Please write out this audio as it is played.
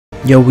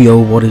Yo,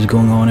 what is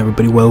going on,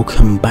 everybody?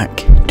 Welcome back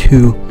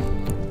to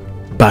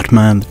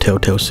Batman, the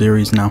TellTale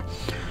series. Now,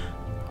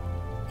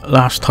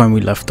 last time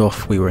we left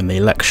off, we were in the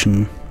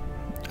election,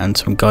 and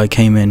some guy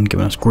came in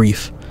giving us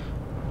grief.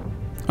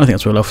 I think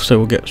that's where we left, so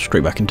we'll get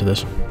straight back into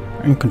this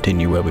and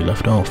continue where we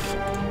left off.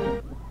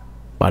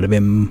 Bada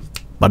bim,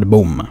 bada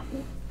boom.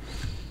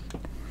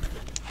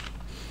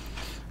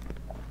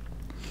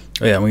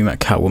 Oh yeah, we met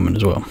Catwoman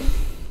as well.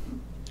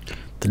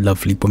 The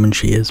lovely woman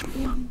she is.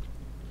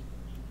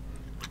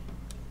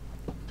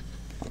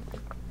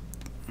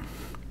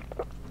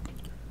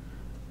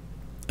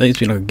 I think it's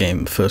been like a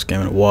game, first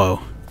game in a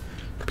while.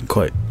 Been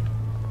quite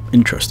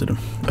interested in.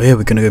 Oh yeah,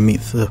 we're gonna go meet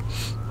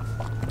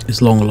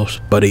his long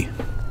lost buddy.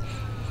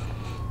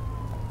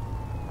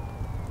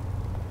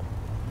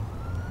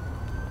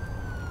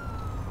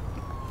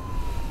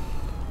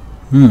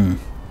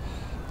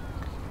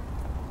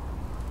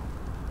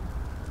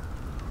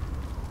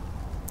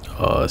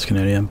 Oh, this can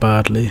only end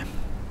badly.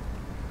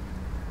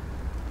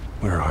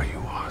 Where are you,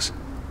 Oz?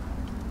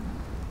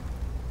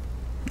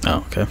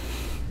 Oh, okay.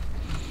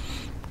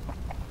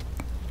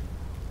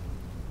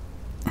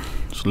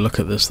 So look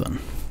at this then.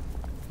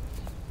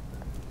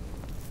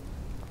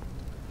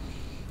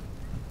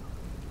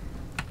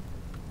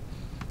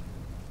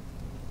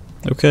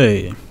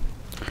 Okay.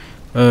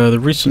 The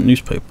recent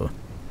newspaper.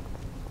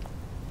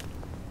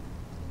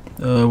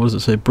 What does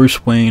it say?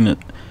 Bruce Wayne.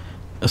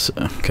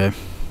 Okay.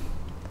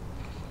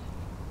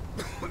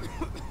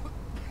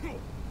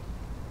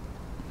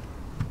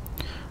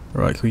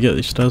 Right, can we get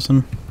these stairs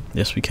in?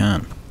 Yes, we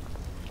can.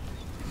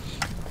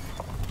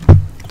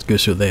 Let's go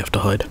see what they have to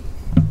hide.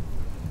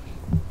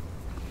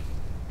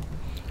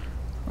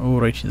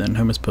 Alrighty then,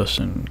 homeless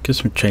person. Get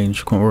some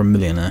change, we're a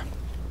millionaire.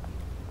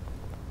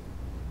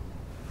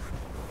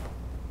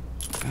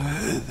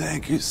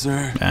 Thank you,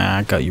 sir. Ah,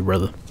 I got you,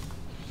 brother.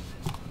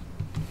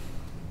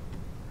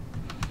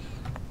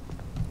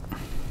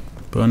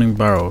 Burning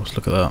barrels,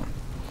 look at that.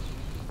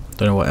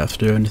 Don't know what I have to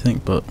do or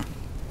anything, but,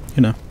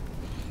 you know.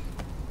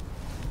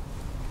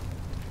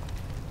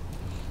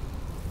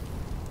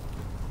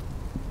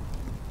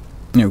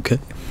 Okay.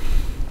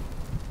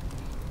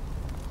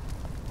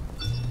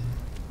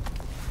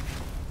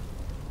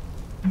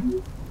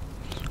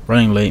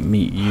 Running late,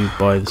 meet you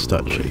by the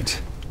statue.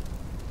 Great.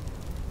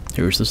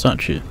 Here's the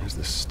statue. There's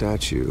the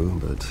statue,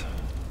 but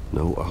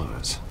no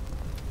Oz.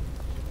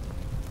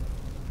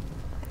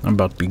 I'm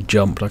about to be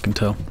jumped, I can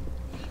tell.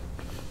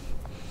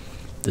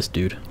 This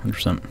dude,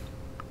 100%.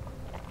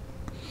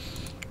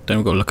 Don't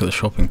we got to look at the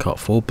shopping cart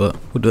for, but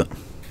we'll do it.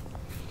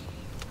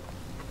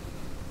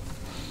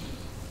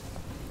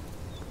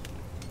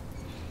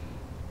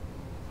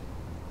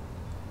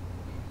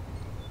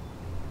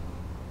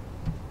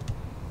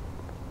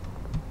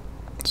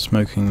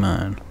 Smoking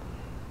man.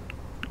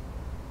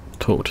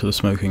 Talk to the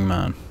smoking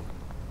man.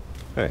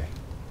 Hey.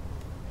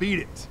 Beat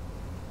it.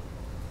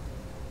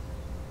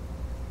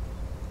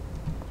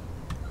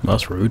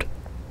 That's rude.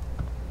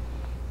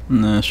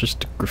 No, it's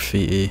just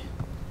graffiti.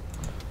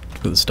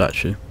 Look at the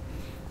statue.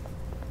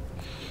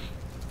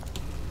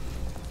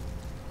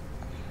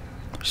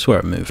 I swear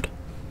it moved.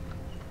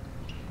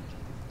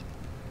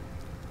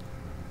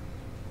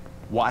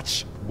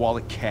 Watch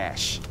wallet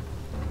cash.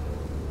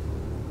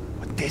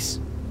 But this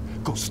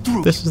goes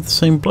through. This is the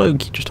same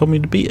bloke, he just told me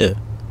to beat it.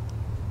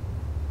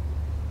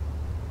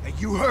 Hey,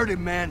 you heard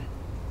him, man.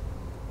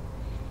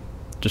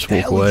 Just The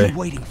walk hell are away. you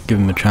waiting Give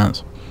him a for?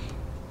 chance.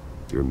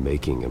 You're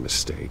making a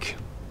mistake.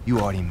 You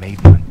already made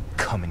one.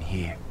 Coming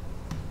here.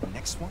 The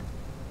next one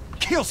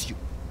kills you.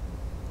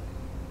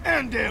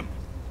 And him.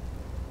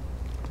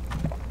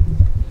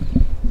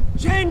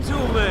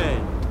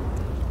 Gentlemen!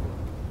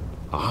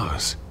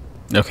 Oz.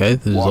 Okay,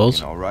 this is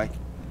Oz. All right.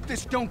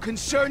 This don't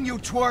concern you,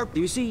 twerp.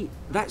 You see,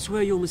 that's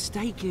where you're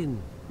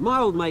mistaken. My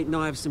old mate and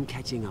I have some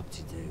catching up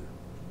to do.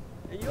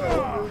 And you're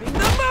ruining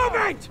the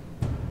moment!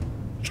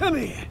 Come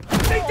here.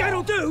 Think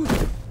that'll do?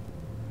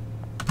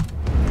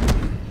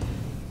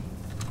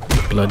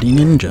 Bloody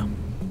ninja.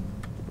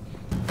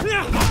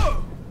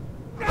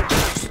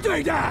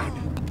 Stay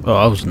down! Oh,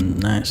 that was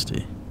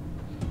nasty.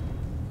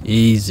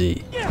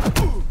 Easy.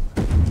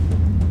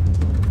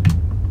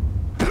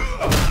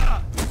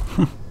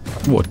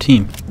 What a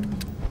team.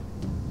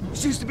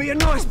 This used to be a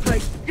nice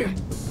place.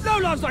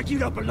 Lowlifes like you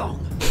don't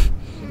belong.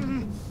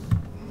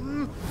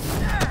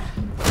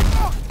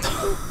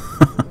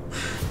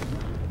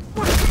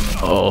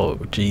 Oh,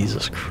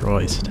 Jesus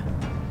Christ.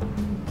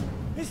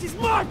 This is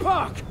my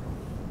park!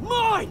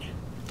 Mine!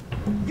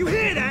 You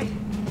hear that?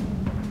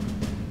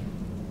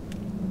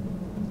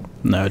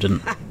 No, I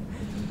didn't.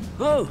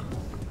 Oh,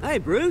 hey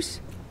Bruce.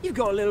 You've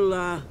got a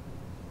little,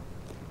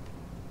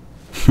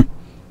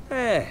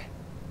 Yeah,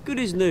 good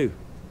as new.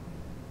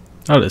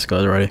 Oh, this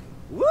guy's ready.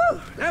 Woo!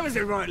 That was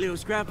a right little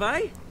scrap,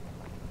 eh?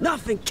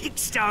 Nothing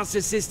kickstarts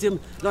the system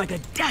like a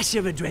dash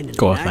of adrenaline.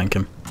 Go on, eh? thank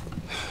him.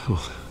 Well,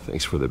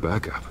 thanks for the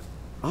backup.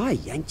 I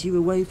yanked you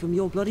away from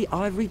your bloody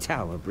ivory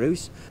tower,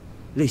 Bruce.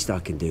 Least I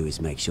can do is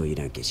make sure you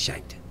don't get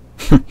shanked.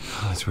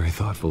 That's very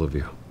thoughtful of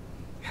you.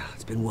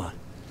 It's been what?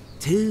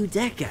 2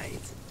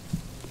 decades?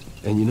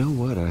 And you know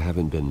what? I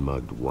haven't been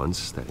mugged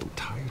once that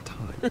entire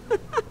time.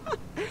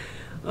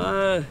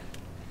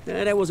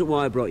 That wasn't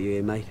why I brought you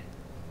here, mate.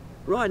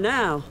 Right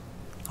now,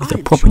 The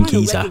I'm propping trying to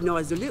geezer.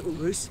 recognise the little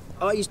Bruce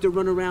I used to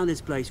run around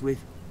this place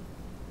with.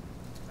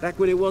 Back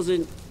when it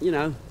wasn't, you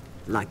know,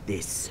 like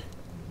this.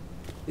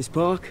 This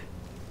park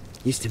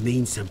used to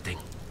mean something.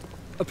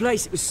 A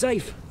place that was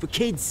safe for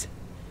kids,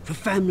 for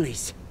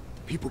families.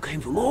 People came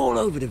from all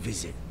over to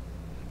visit.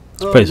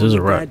 This place is a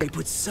Mum and wreck. Dad, they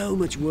put so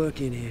much work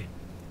in here.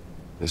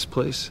 This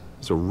place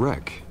is a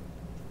wreck.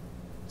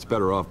 It's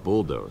better off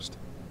bulldozed.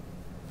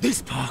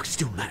 This park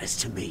still matters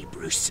to me,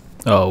 Bruce.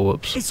 Oh,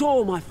 whoops. It's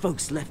all my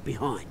folks left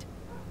behind.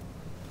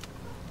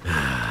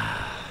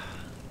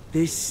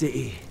 This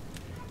city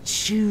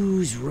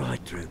chews right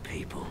through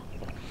people.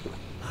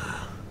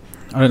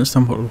 I don't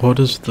understand what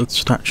does the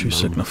statue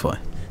signify?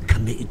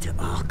 Committed to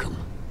Arkham.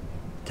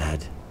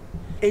 Dad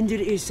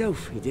ended it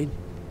himself, he did.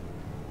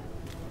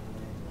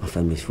 My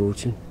family's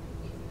fortune.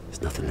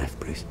 There's nothing left,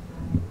 Bruce.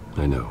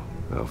 I know.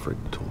 Alfred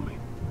told me.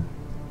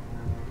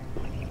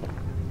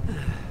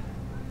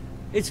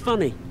 It's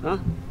funny, huh?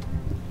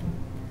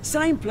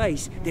 Same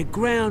place that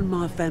ground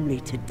my family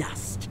to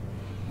dust.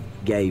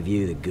 Gave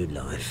you the good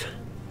life.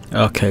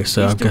 Okay,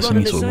 so I'm Used to guessing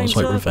run he's in the almost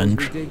same like circles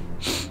revenge. we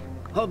did.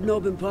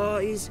 Hobnobbing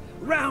parties,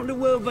 round the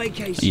world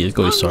vacations. He is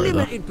going sorry, though.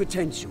 Unlimited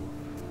potential.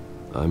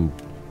 I'm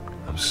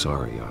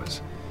sorry,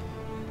 Oz.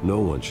 No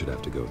one should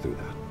have to go through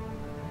that.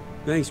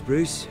 Thanks,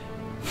 Bruce.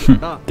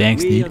 But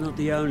Thanks, we dude. are not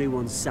the only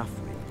ones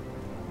suffering.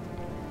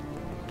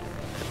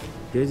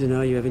 Good to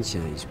know you haven't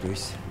changed,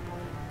 Bruce.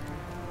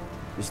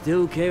 You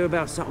still care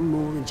about something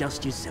more than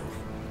just yourself.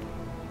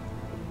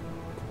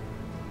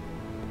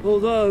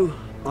 Although,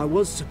 I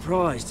was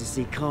surprised to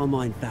see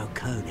Carmine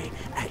Falcone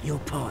at your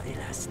party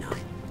last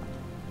night.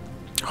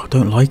 I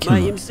don't like Made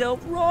him. himself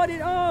right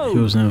at home.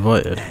 He wasn't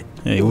invited. That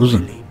Yeah, he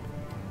wasn't.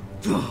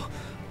 oily-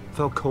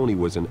 Falcone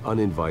was an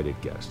uninvited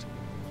guest.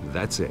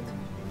 That's it.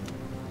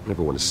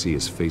 Never want to see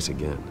his face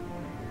again.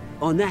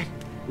 On that,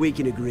 we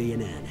can agree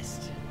in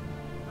earnest.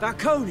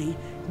 Falcone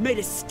made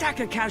a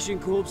stack of cash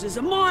and corpses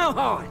a mile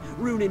high,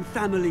 ruining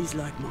families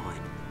like mine.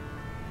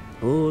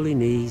 All he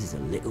needs is a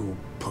little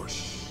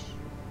push.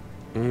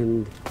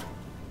 And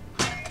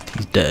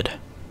He's dead.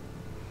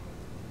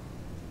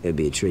 it'd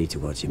be a treat to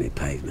watch him hit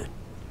pavement.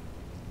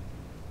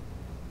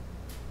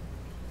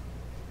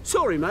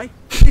 Sorry, mate.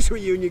 This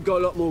reunion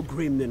got a lot more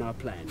grim than I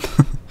planned.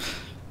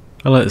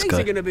 I like this Things are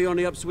guy. gonna be on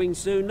the upswing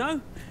soon, no?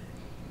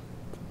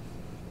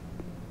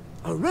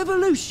 A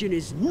revolution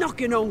is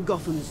knocking on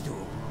Gotham's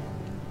door,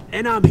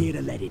 and I'm here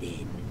to let it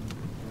in.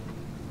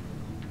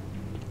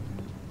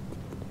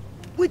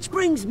 Which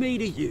brings me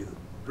to you,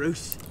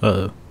 Bruce.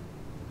 Uh-oh.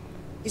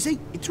 You see,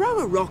 you throw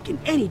a rock in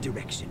any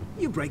direction,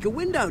 you break a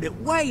window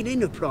that Wayne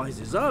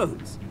Enterprises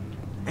owns.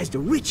 As the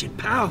rich and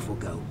powerful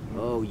go,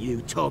 oh,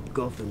 you top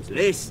Gotham's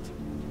list.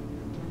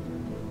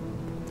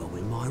 But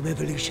when my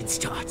revolution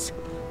starts,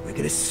 we're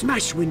gonna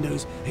smash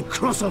windows and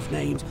cross off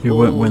names. You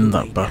won't all win the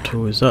way that down.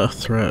 battle. Is that a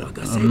threat? Like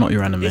I said, I'm not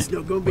your enemy. It's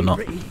not gonna We're be not.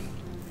 pretty.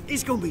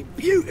 It's gonna be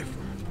beautiful.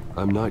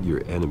 I'm not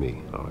your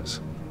enemy, Oz.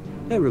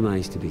 That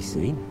remains to be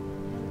seen,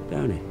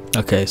 don't it?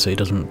 Okay, so he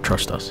doesn't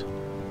trust us.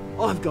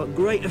 I've got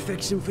great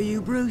affection for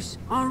you, Bruce.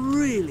 I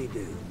really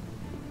do.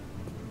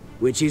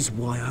 Which is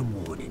why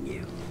I'm warning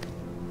you.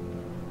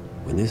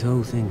 When this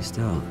whole thing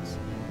starts,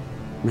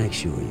 make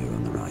sure you're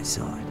on the right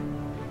side.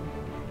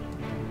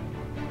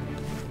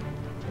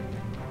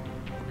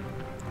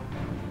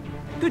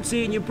 Good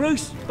seeing you,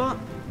 Bruce, but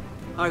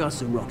I got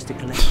some rocks to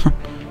collect.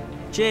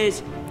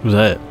 Cheers. Was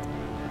that it?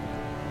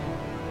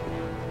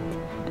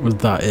 Was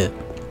that it?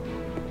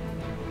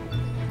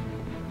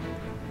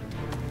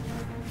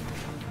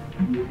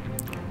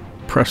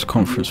 Press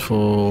conference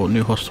for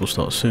new hostel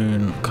starts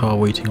soon. Car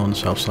waiting on the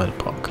south side of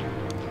park.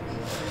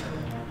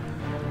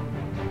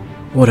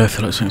 Why do I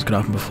feel like something's gonna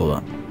happen before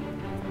that?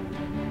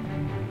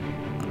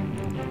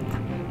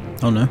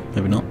 Oh no,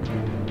 maybe not.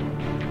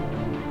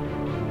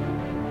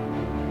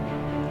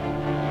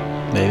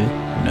 Maybe,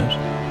 who knows?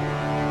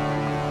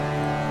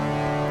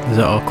 Is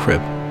that our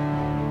crib?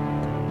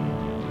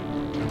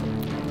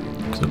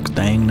 It looks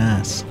dang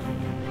nice.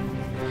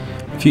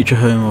 Future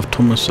home of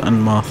Thomas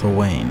and Martha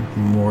Wayne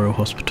Memorial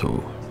Hospital.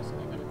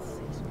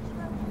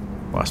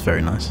 Wow, that's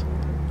very nice.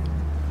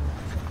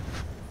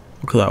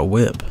 Look at that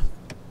whip.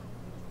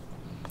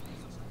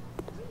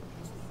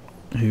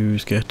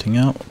 Who's getting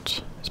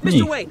out? It's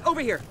me. Mr. Wayne,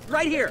 over here,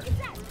 right here.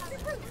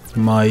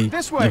 My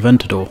This way.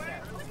 Aventador.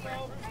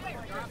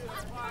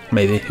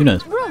 Maybe, who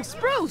knows? Bruce!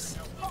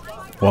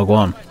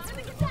 Wagwan.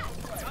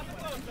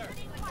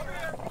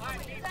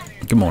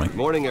 Good morning.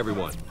 Morning,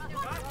 everyone.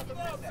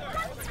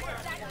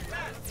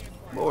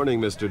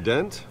 Morning, Mr.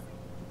 Dent.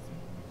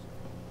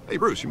 Hey,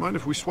 Bruce, you mind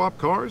if we swap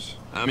cars?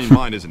 I mean,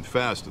 mine isn't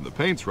fast and the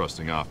paint's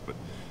rusting off, but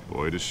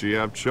boy, does she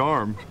have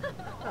charm.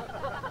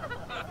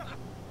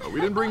 We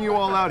didn't bring you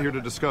all out here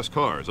to discuss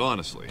cars,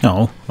 honestly.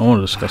 No, I want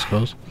to discuss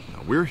cars.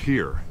 Now, we're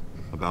here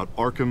about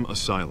Arkham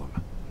Asylum.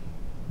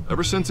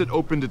 Ever since it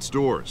opened its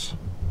doors,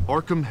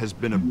 Arkham has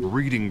been a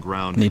breeding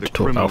ground Need for to the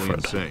talk criminally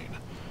Alfred. insane.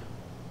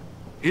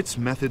 Its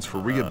methods for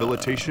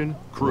rehabilitation,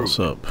 crude. What's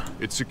up?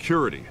 Its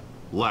security,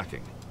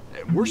 lacking.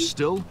 And worse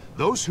still,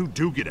 those who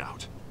do get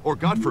out, or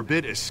God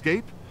forbid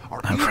escape,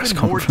 are press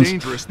even more conference.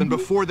 dangerous than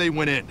before they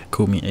went in.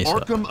 Call me ASAP.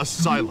 Arkham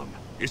Asylum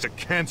is a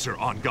cancer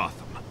on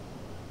Gotham.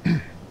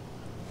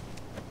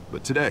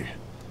 But today,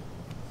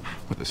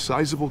 with a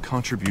sizable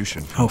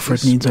contribution from Alfred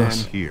this needs man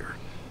us. here,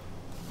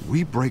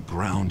 we break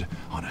ground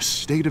on a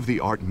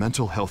state-of-the-art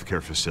mental health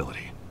care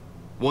facility.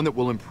 One that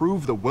will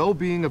improve the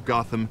well-being of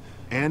Gotham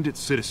and its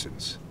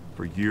citizens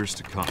for years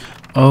to come.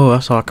 Oh,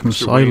 that's Arkham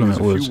Mr. Wayne Asylum has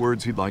it a was. few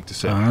words he'd like to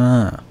say.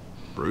 Ah,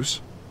 Bruce?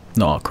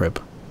 not our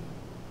crib.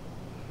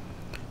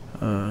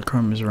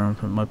 Crime is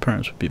around. My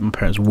parents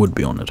would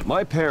be honoured.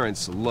 My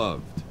parents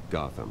loved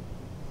Gotham.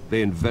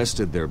 They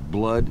invested their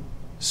blood,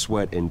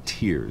 sweat, and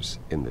tears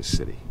in this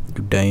city.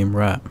 You damn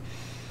right.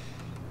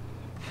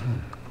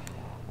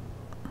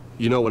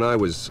 You know, when I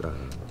was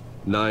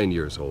 9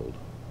 years old,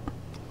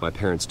 my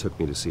parents took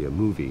me to see a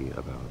movie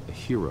about a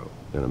hero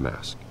in a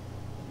mask.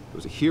 It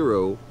was a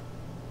hero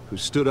who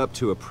stood up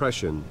to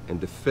oppression and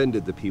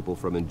defended the people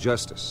from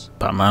injustice,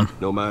 Batman.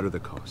 no matter the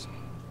cost.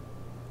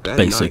 That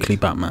Basically,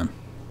 night, Batman.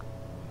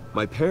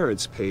 my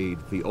parents paid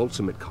the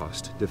ultimate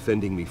cost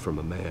defending me from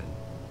a man.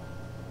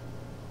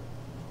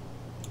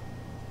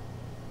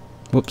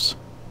 Whoops.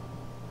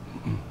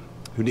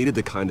 Who needed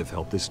the kind of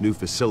help this new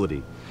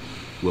facility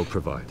will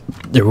provide.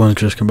 Everyone's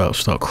just about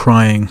to start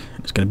crying.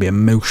 It's going to be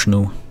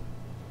emotional.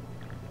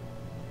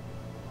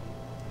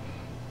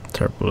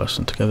 Terrible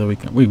lesson. Together we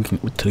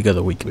can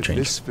together we can With change.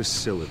 this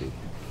facility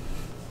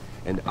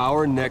and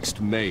our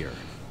next mayor,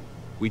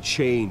 we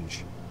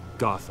change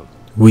Gotham.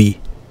 We.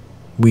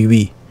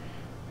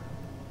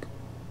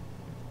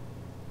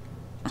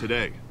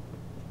 Today,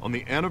 on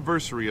the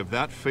anniversary of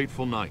that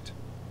fateful night,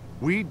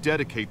 we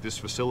dedicate this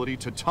facility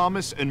to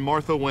Thomas and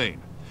Martha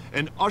Wayne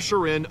and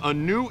usher in a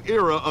new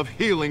era of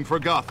healing for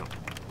Gotham.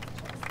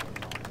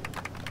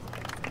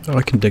 Oh,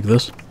 I can dig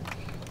this.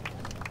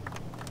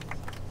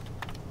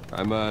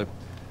 I'm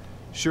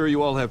sure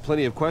you all have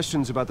plenty of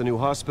questions about the new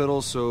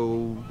hospital,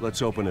 so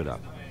let's open it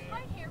up.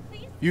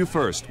 You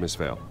first, Miss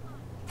Vale.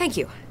 Thank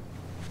you.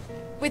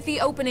 With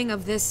the opening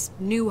of this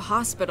new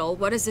hospital,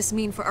 what does this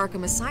mean for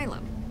Arkham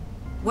Asylum?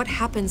 What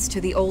happens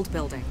to the old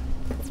building?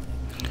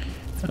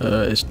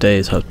 Its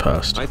days have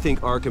passed. I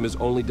think Arkham has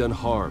only done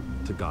harm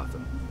to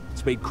Gotham.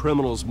 It's made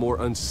criminals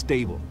more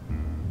unstable,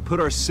 put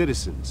our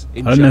citizens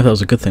in I don't know if that jeopardy.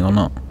 was a good thing or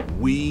not.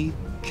 We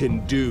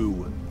can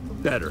do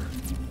better.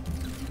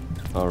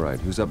 All right,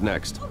 who's up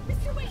next?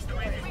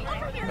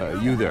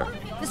 You there.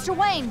 Mr.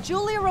 Wayne,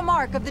 Julia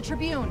Remark of the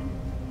Tribune.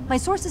 My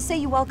sources say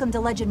you welcomed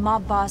alleged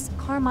mob boss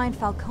Carmine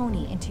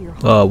Falcone into your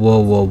home. Oh,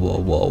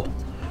 whoa.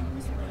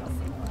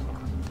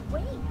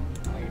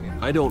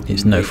 I don't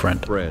He's no make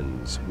friend.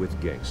 friends with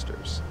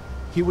gangsters.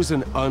 He was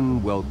an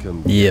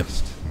unwelcome Yeah.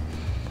 guest.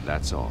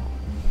 That's all.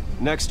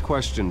 Next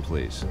question,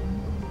 please.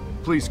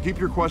 Please keep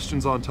your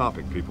questions on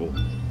topic, people.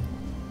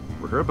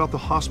 We're here about the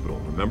hospital,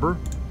 remember?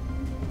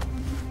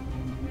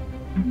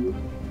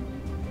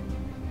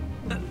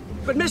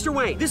 But Mr.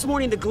 Wayne, this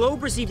morning the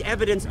Globe received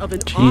evidence of an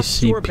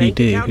offshore bank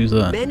GCPD, account who's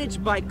that?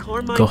 managed by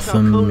Carmine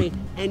Gotham- Falcone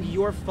and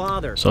your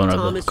father, So I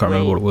Thomas can't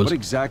remember what it Wayne. was. What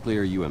exactly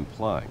are you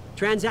implying?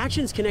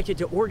 Transactions connected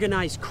to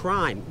organized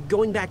crime,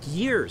 going back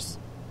years,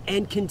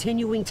 and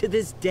continuing to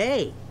this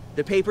day.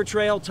 The paper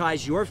trail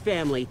ties your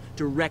family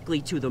directly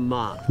to the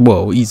mob.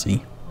 Whoa,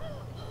 easy.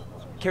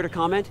 Care to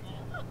comment?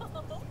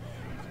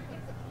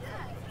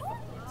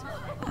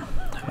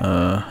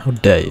 How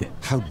dare you?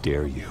 How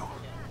dare you?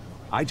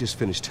 I just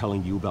finished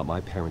telling you about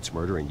my parents'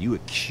 murder and you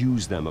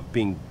accuse them of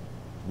being,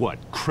 what,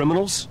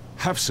 criminals?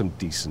 Have some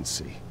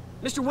decency.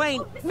 Mr.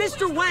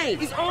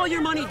 Wayne, is all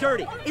your money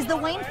dirty? Is the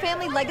Wayne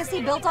family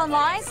legacy built on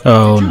lies?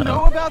 Oh Did you no.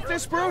 know about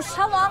this, Bruce?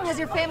 How long has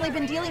your family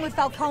been dealing with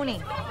Falcone?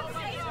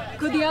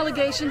 Could the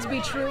allegations be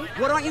true?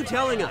 What aren't you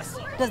telling us?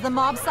 Does the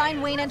mob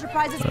sign Wayne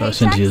Enterprises paychecks?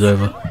 Cindy is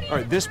over. All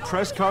right, this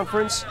press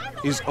conference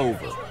is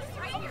over.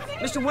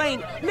 Mr.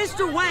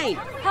 Wayne!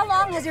 How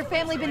long has your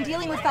family been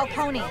dealing with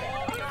Falcone?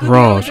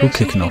 Raj, we're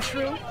kicking off.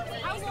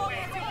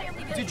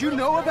 Did you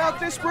know about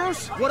this,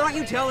 Bruce? What aren't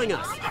you telling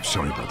us? I'm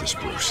sorry about this,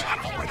 Bruce. I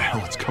don't know where the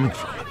hell it's coming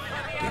from.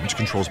 Damage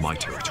control's my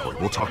territory.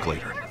 We'll talk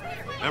later.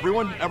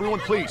 Everyone,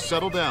 please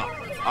settle down.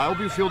 I'll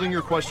be fielding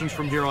your questions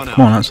from here on out.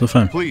 Come on, answer the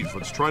phone. Please,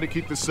 let's try to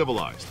keep this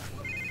civilized.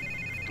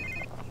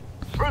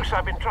 Bruce,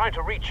 I've been trying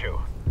to reach you.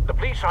 The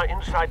police are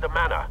inside the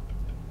manor.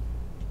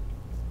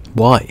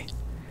 Why?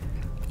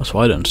 That's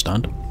what I don't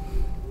understand.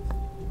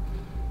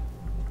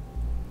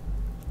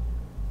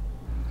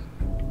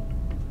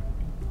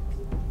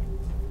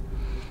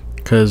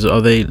 Because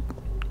are they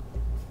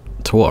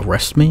to what,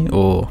 arrest me,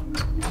 or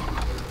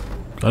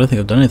I don't think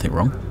I've done anything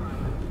wrong.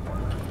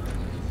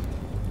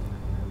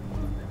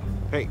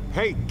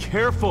 Hey,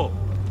 careful!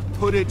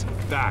 Put it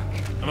back.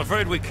 I'm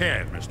afraid we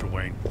can't, Mr.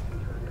 Wayne.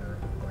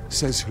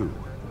 Says who?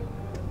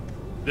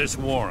 This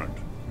warrant.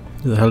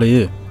 Who the hell are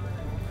you?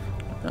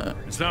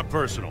 It's not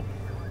personal.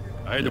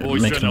 I had the Yeah,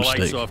 boys makes turn a the lights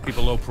mistake. off, keep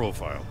a low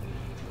profile.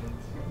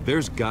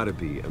 There's gotta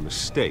be a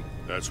mistake.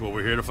 That's what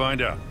we're here to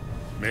find out.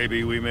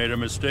 Maybe we made a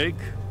mistake.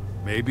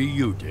 Maybe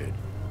you did.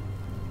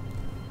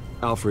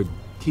 Alfred,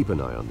 keep an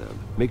eye on them.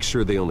 Make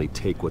sure they only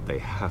take what they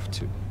have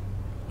to.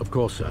 Of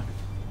course, sir.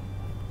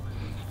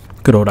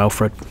 Good old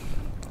Alfred.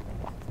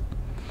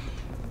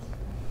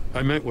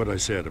 I meant what I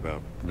said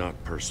about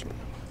not personal.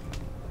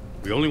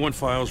 We only want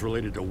files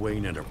related to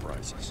Wayne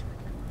Enterprises.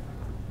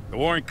 The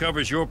warrant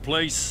covers your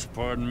place,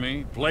 pardon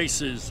me,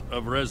 places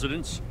of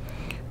residence.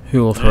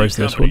 Who authorized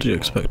this? What do you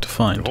expect to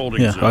find?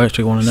 Yeah, I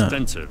actually want to know.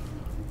 Extensive.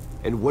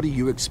 And what do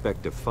you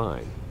expect to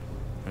find?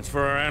 That's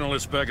for our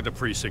analysts back at the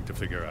precinct to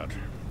figure out.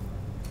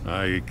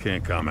 I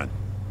can't comment.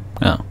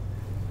 Oh.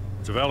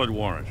 It's a valid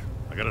warrant.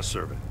 I gotta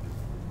serve it.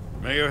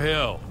 Mayor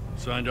Hill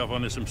signed off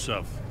on this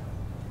himself.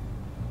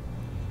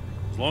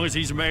 As long as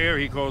he's mayor,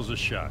 he calls the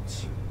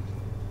shots.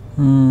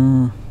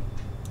 And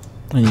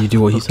you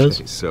do what he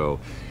says? So,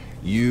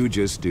 you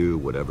just do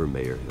whatever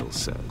Mayor Hill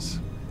says.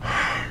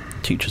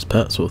 Teacher's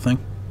pet sort of thing.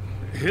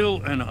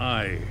 Hill and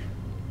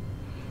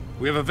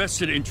we have a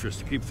vested interest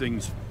to keep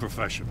things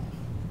professional.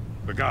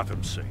 For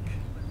Gotham's sake.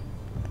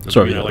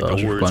 Sorry, I like that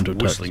was the replying words to a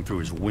text. whistling through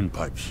his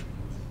windpipes.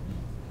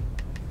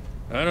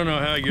 I don't know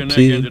how your neck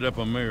See? ended up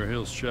on Mayor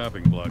Hill's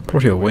shopping block.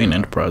 Probably a Wayne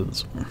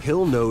Enterprises.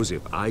 Hill knows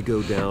if I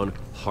go down,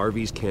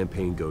 Harvey's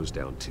campaign goes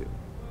down too.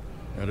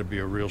 That'd be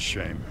a real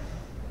shame.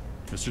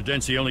 Mr.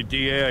 Dent's the only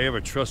DA I ever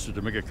trusted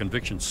to make a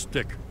conviction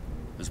stick.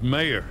 As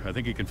mayor, I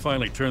think he can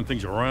finally turn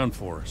things around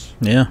for us.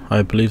 Yeah,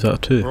 I believe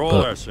that too. For all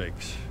but our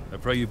sakes, I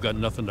pray you've got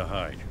nothing to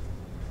hide.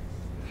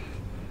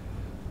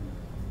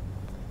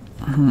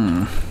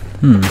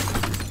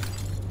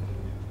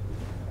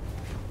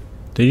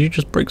 Did you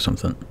just break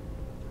something?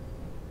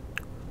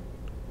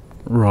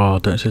 Raw,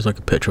 don't say it's like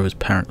a picture of his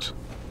parents.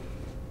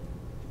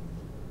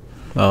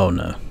 Oh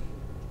no.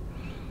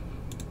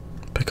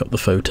 Pick up the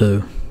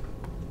photo.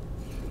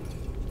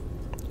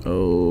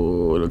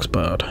 Oh, it looks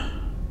bad.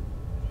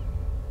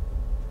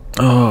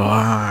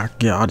 Oh,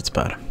 God, it's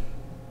bad.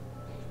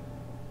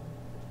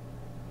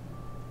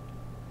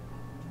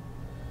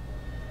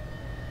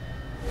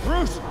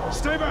 Bruce,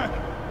 stay back!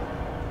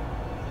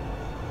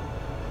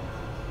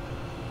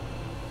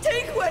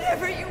 Take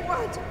whatever you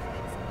want.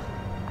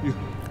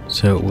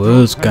 So it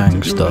was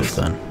gang stuff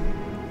then.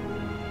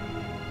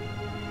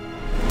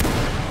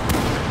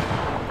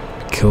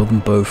 Killed them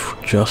both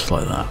just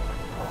like that.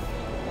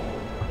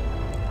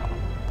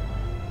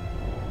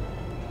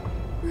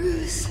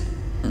 Bruce.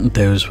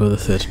 Those were the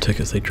theatre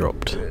tickets they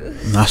dropped.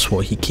 And that's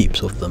what he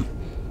keeps of them.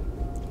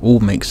 All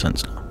makes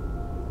sense now.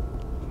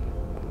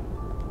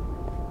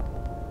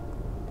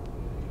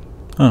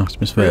 Oh, it's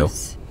Miss Vale.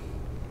 Bruce.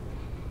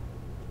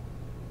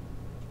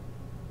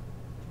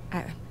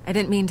 I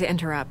didn't mean to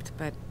interrupt,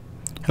 but...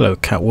 Hello,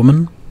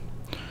 Catwoman.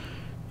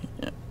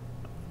 Yeah.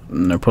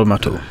 No problem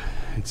at all.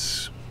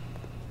 It's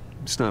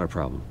not a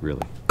problem,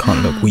 really.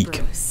 Can't look weak.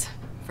 Bruce.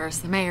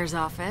 First the mayor's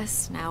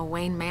office, now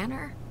Wayne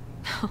Manor.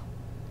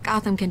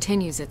 Gotham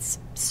continues its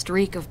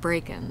streak of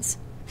break-ins.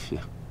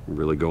 Yeah,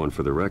 really going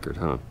for the record,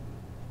 huh?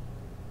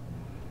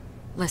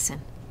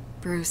 Listen,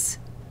 Bruce.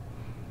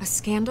 A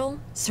scandal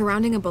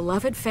surrounding a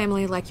beloved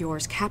family like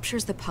yours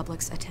captures the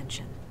public's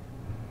attention.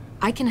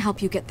 I can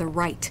help you get the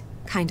right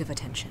kind of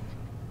attention.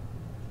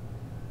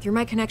 Through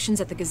my connections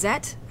at the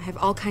Gazette, I have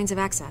all kinds of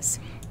access.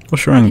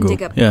 What's your I can angle?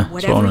 dig up Yeah, that's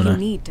what I whatever want to you know.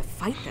 need to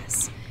fight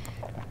this.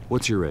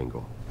 What's your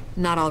angle?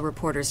 Not all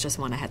reporters just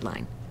want a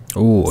headline.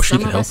 Oh, she Some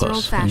could of help us are us in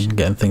old-fashioned.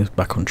 getting things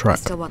back on I track.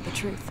 still want the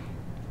truth.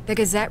 The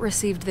Gazette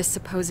received this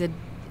supposed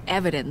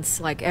evidence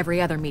like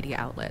every other media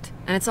outlet,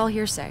 and it's all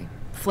hearsay.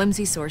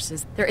 Flimsy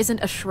sources. There isn't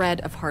a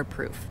shred of hard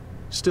proof.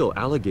 Still,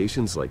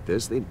 allegations like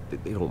this, they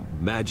don't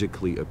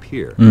magically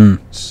appear.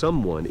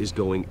 Someone is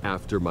going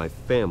after my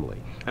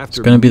family. It's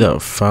gonna be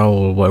that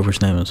foul, whatever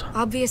his name is.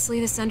 Obviously,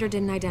 the sender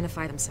didn't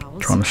identify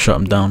themselves. Trying to shut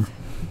him down.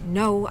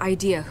 No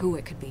idea who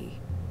it could be.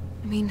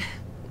 I mean,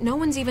 no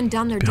one's even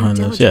done their Behind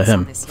due this, diligence yeah, on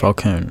him, this yet.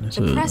 Falcone.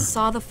 The press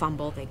saw the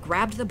fumble, they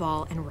grabbed the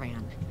ball and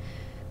ran.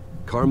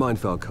 Carmine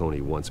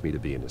Falcone wants me to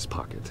be in his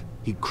pocket.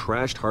 He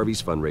crashed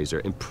Harvey's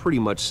fundraiser and pretty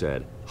much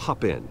said,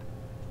 hop in.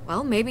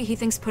 Well, maybe he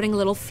thinks putting a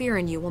little fear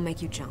in you will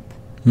make you jump.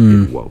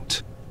 It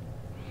won't.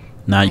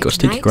 Now you gotta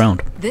stick your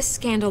ground. This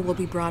scandal will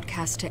be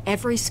broadcast to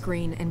every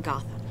screen in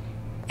Gotham.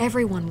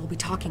 Everyone will be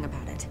talking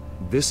about it.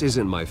 This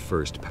isn't my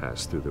first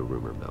pass through the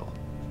rumor mill.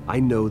 I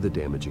know the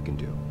damage it can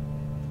do.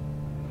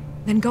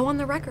 Then go on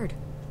the record.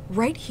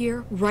 Right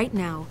here, right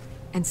now,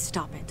 and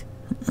stop it.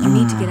 You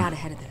need to get out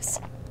ahead of this.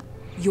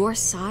 Your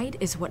side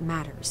is what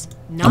matters,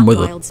 not I'm with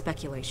it. wild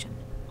speculation.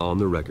 On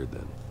the record,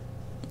 then.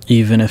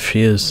 Even if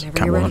she is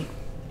Whenever you're Catwoman. ready.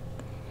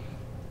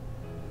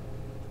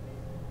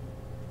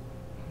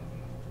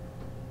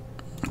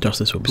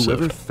 Justice will be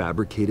Whoever served.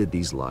 fabricated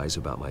these lies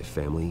about my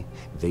family,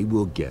 they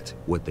will get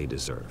what they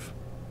deserve.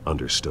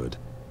 Understood?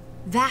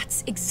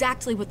 That's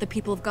exactly what the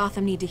people of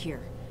Gotham need to hear.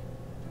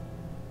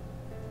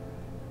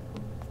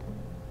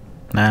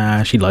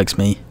 Nah, she likes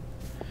me.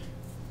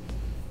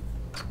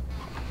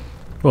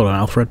 Well done,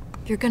 Alfred.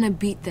 You're gonna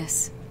beat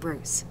this,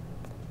 Bruce.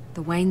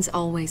 The Waynes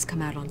always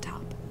come out on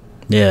top.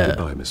 Yeah.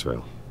 Goodbye, Miss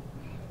Vale.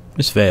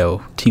 Miss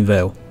Vale. Team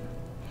Vale.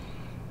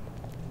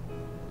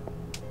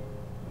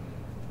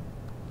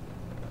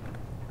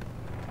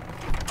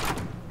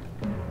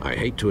 I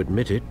hate to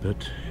admit it,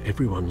 but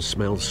everyone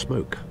smells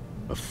smoke.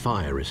 A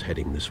fire is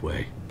heading this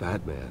way.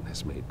 Batman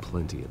has made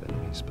plenty of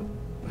enemies, but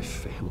my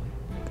family...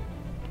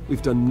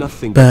 We've done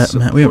nothing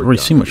Batman. We haven't really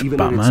seen much of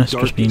Batman. It's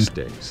just been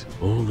days.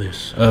 All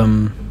this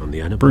on the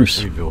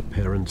anniversary of your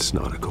parents.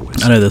 Not a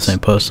coincidence. I know they're the same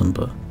person,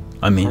 but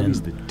I mean,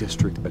 Harvey's the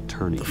district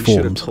attorney. The He should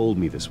have forms. told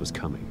me this was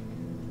coming.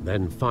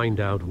 Then find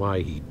out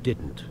why he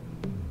didn't.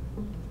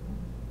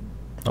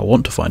 I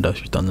want to find out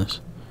who's done this.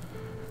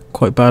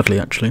 Quite badly,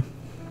 actually.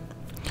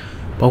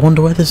 But I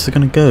wonder where this is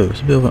going to go. It's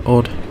a bit of an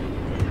odd...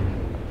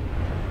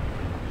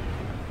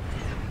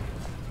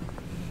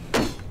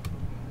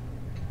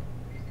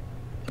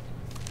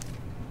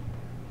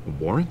 A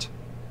warrant?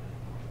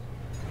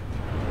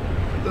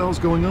 What the hell's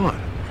going on?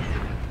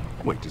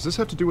 Wait, does this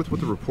have to do with what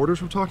the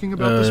reporters were talking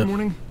about this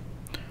morning?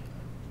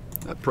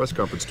 That press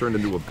conference turned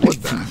into a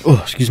bloodbath. Oh,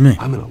 excuse me.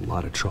 I'm in a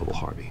lot of trouble,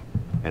 Harvey.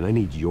 And I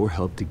need your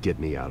help to get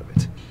me out of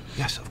it.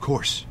 Yes, of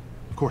course.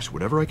 Of course,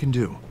 whatever I can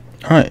do.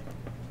 Alright.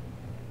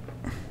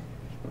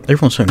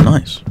 Everyone's so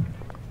nice.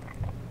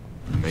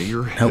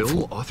 Mayor Helpful.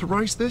 Hill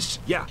authorized this?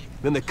 Yeah,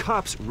 then the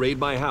cops raid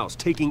my house,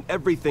 taking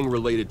everything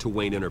related to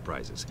Wayne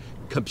Enterprises.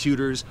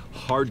 Computers,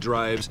 hard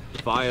drives,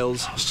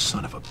 files. Oh,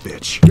 son of a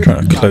bitch. They're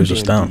trying to close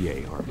us down.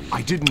 DA, Harvey.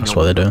 I didn't That's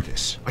know what they're about doing.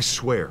 this. I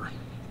swear.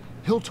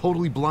 Hill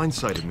totally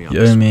blindsided me on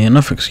You this. owe me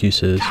enough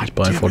excuses. He's God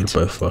blindfolded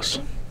damn it. both of us.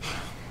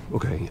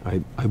 Okay,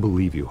 I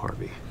believe you,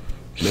 Harvey.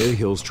 Mayor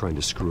Hill's trying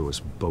to screw us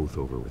both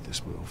over with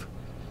this move.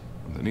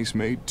 Then he's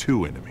made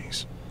 2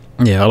 enemies.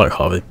 Yeah, I like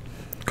Harvey.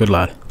 Good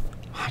lad.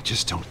 I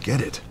just don't get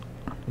it.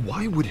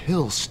 Why would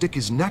Hill stick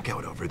his neck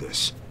out over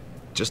this?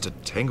 Just to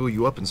tangle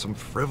you up in some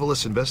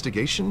frivolous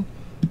investigation?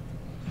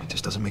 It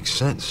just doesn't make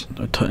sense.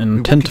 I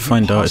intend to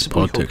find out his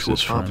politics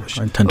is fine.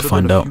 I intend to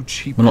find out.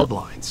 We're not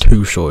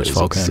too sure it's That is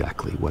Falcon.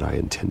 exactly what I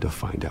intend to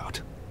find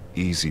out.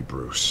 Easy,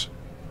 Bruce.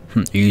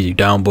 Easy,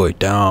 down boy,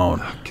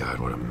 down. Oh, God,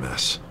 what a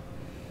mess.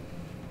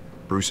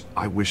 Bruce,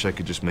 I wish I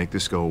could just make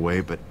this go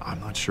away, but I'm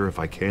not sure if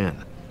I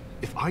can.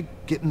 If I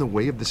get in the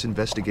way of this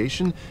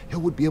investigation, Hill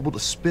would be able to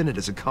spin it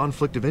as a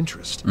conflict of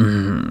interest.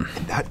 And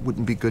that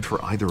wouldn't be good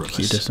for either of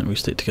Keep us. distant, we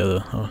stick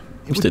together. Oh,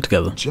 we It stick would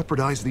together.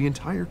 jeopardize the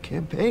entire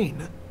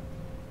campaign.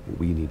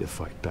 We need to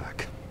fight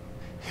back.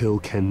 Hill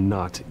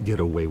cannot get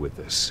away with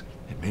this.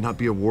 It may not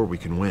be a war we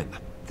can win.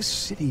 The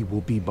city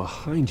will be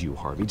behind you,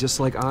 Harvey, just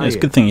like I It's a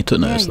am. good thing you took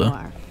There notice, you though.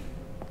 are.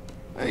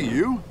 Hey,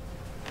 you?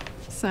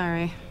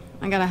 Sorry,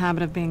 I got a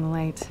habit of being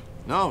late.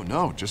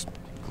 No, just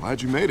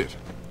glad you made it.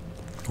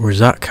 Or is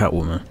that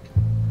Catwoman?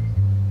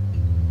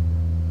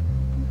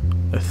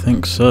 I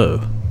think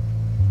so.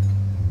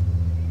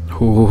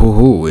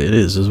 Ooh, it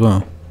is as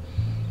well.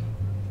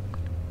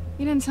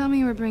 You didn't tell me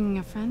you were bringing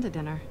a friend to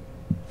dinner.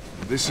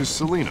 This is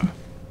Selina.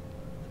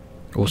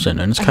 Also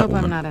known as I hope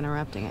I'm Catwoman. not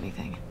interrupting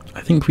anything.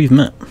 I think we've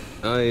met.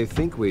 I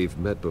think we've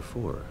met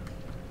before.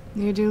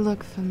 You do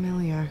look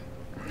familiar.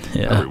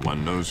 Yeah.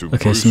 Everyone knows who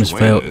Okay, Bruce so Miss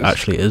Wayne Vale is.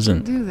 actually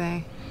isn't Do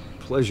they?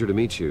 Pleasure to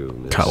meet you,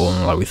 Miss...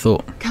 Catwoman like we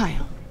thought.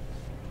 Kyle.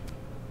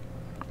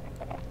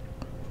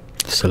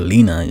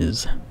 Selina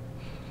is.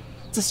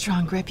 It's a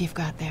strong grip you've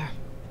got there.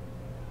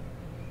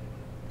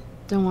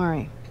 Don't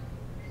worry.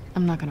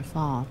 I'm not gonna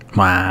fall.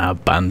 My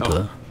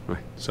banter.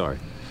 Right, sorry.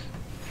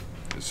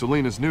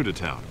 Selina's new to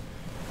town.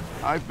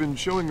 I've been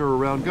showing her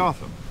around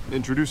Gotham,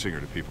 introducing her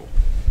to people.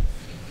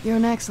 You're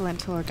an excellent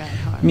tour guide,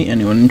 Harvey. Meet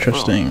anyone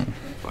interesting. Well,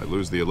 if I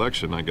lose the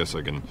election, I guess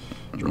I can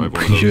drive one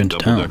Brings of you those into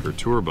town. double-decker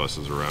tour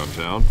buses around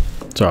town.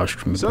 Sorry, I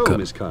should move the So, cut.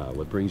 Miss Kyle,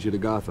 what brings you to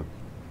Gotham?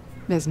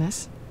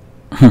 Business.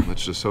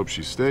 Let's just hope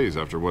she stays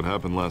after what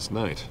happened last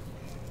night.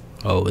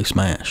 Oh, they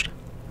smashed.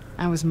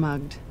 I was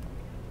mugged.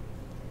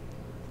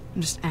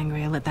 I'm just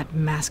angry I let that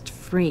masked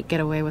freak get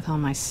away with all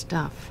my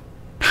stuff.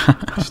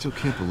 I still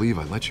can't believe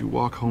I let you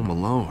walk home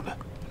alone.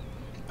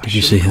 Did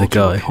you see the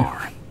guy?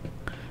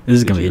 This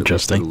is Did gonna be you at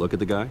least take a interesting. look at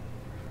the guy?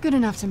 Good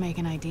enough to make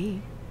an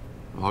ID.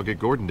 I'll get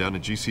Gordon down to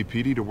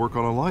GCPD to work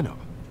on a lineup.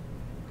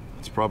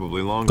 It's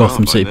probably long Gotham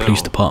gone by City now.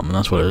 Police Department,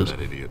 that's what it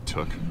Whatever is. that idiot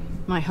took.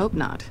 I hope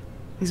not.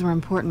 These were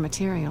important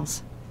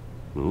materials.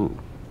 Ooh,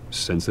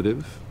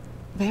 sensitive?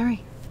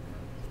 Very.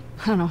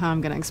 I don't know how I'm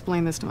gonna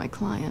explain this to my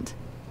client.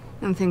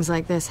 And things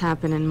like this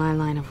happen in my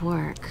line of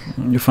work.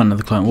 You find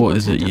another client. What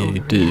is it People you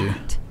tend to do?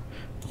 overreact.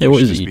 Yeah,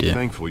 what is it Just you be do?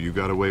 thankful you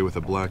got away with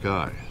a black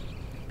eye.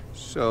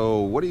 So,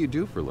 what do you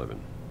do for a living?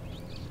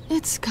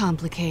 It's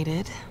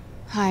complicated.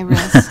 High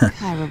risk,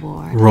 high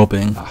reward.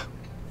 Robbing.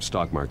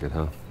 Stock market,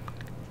 huh?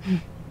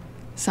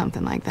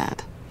 Something like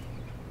that.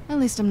 At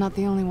least I'm not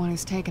the only one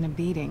who's taken a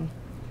beating.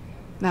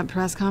 That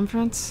press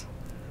conference?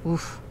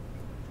 Oof.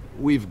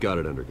 We've got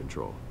it under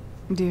control.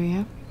 Do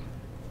you?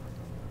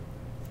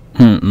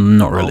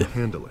 Not really. I'll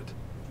handle it.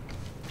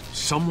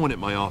 Someone at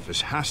my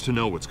office has to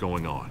know what's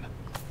going on.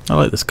 I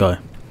like this guy.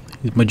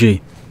 He's my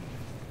G.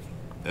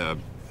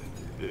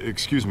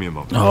 Excuse me a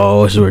moment.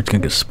 Oh, this is where it's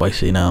gonna get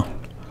spicy now.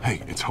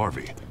 Hey, it's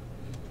Harvey.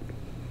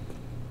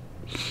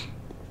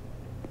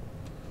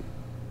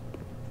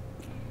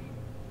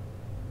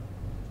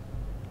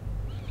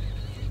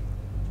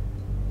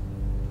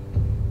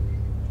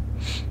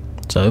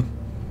 So,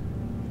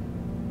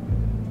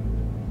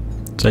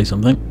 Say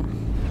something.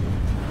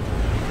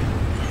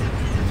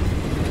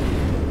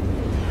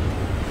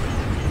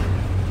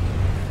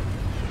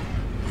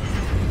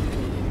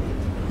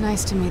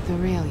 Nice to meet the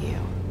real you.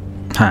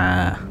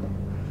 Ha.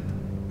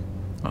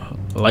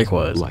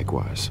 Likewise.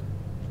 Likewise.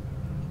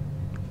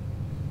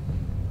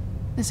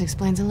 This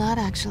explains a lot,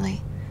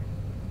 actually.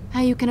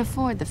 How you can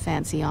afford the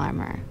fancy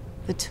armor,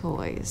 the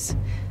toys.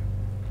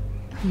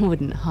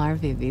 Wouldn't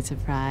Harvey be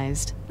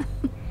surprised?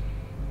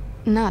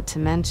 Not to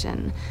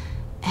mention,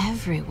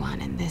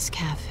 everyone in this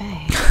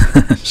cafe.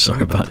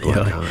 Sorry about the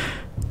eye.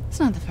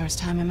 It's not the first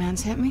time a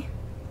man's hit me.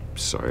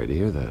 Sorry to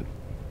hear that.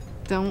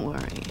 Don't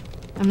worry.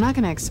 I'm not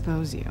gonna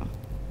expose you.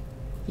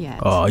 Yet.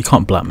 Oh, you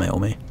can't blackmail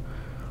me.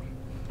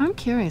 I'm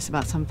curious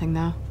about something,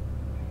 though.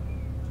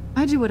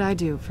 I do what I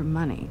do for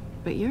money,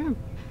 but you're...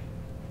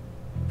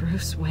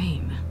 Bruce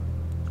Wayne.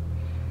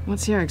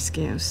 What's your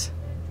excuse?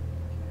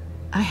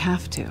 I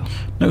have to.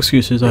 No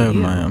excuses,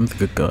 I'm the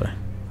good guy.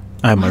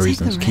 I have my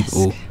reasons to keep it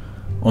all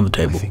on the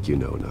table. I think you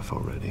know enough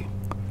already.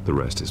 The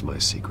rest is my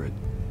secret.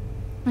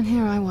 And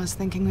here I was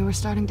thinking we were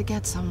starting to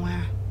get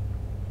somewhere.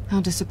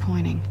 How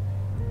disappointing.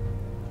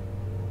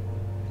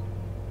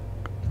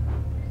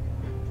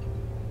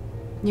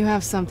 You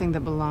have something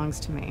that belongs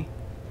to me.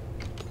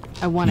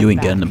 I want it back. You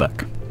ain't getting it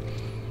back.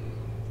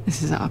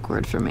 This is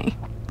awkward for me.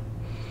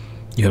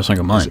 You have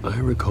something of mine. As I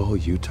recall,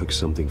 you took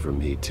something from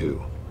me,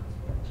 too.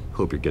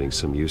 Hope you're getting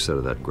some use out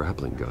of that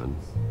grappling gun.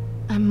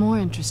 I'm more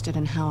interested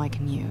in how I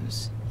can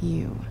use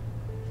you.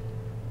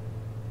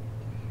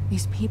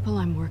 These people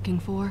I'm working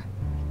for,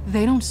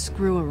 they don't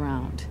screw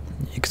around.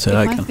 You could say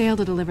I can. If I fail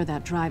to deliver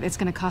that drive, it's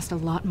gonna cost a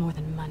lot more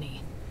than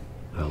money.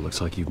 Well, looks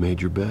like you've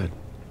made your bed.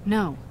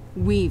 No,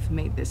 we've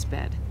made this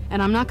bed,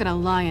 and I'm not gonna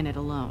lie in it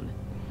alone.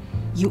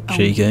 You own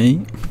Cheeky.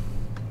 me.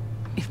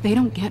 If they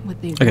don't get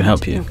what they want, I can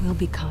help you. There will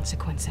be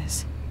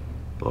consequences.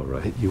 All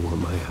right, you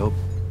want my help?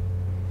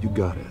 You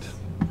got it.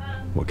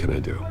 What can I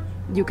do?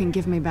 You can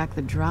give me back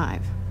the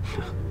drive.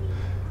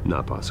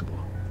 Not possible.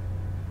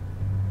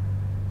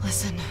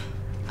 Listen,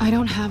 I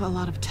don't have a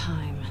lot of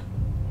time.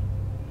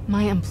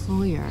 My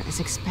employer is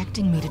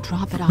expecting me to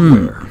drop it off.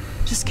 Where?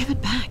 Just give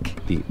it back.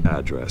 The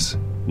address,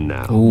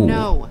 now. Ooh,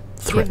 no,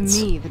 threats.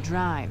 give me the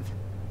drive.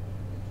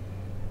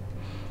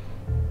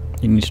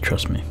 You need to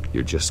trust me.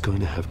 You're just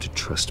going to have to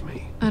trust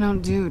me. I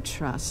don't do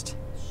trust.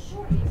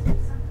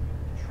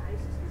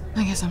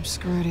 I guess I'm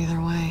screwed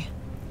either way.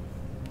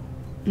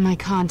 My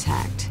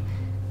contact,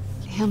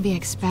 he'll be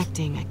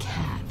expecting a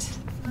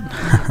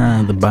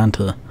cat. The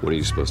banter. When are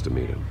you supposed to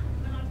meet him?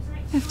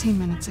 15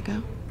 minutes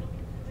ago.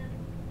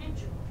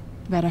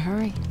 Better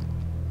hurry.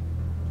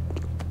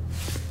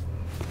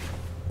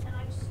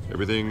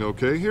 Everything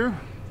okay here?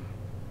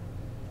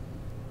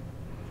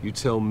 You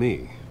tell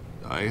me.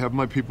 I have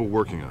my people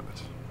working on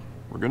it.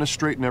 We're gonna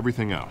straighten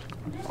everything out.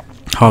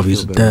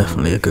 Harvey's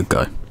definitely a good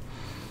guy.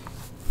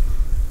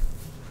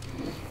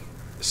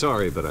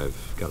 Sorry, but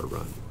I've got to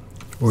run.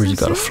 Or has he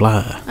got a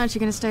flyer? Aren't you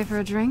gonna stay for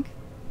a drink?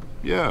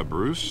 Yeah,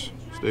 Bruce.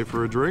 Stay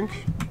for a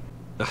drink?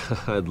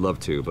 I'd love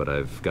to, but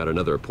I've got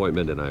another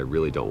appointment and I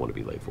really don't want to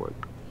be late for it.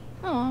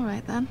 Oh, all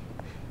right then.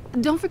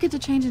 Don't forget to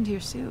change into your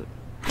suit.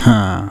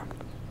 Ha.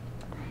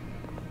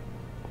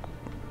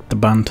 The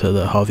banter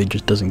that Harvey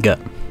just doesn't get.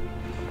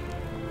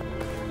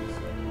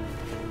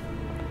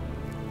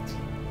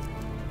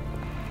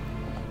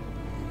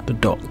 The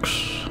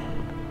docks.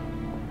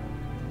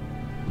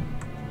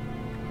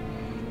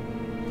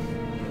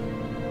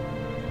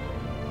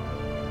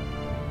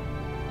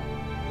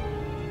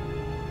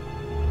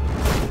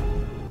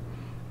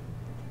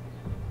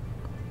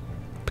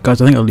 But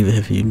guys, I think I'll leave it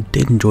here for you. If you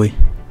did enjoy,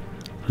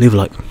 leave a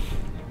like,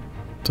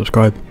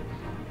 subscribe,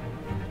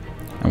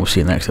 and we'll see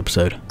you in the next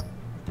episode.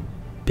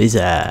 Peace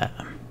out.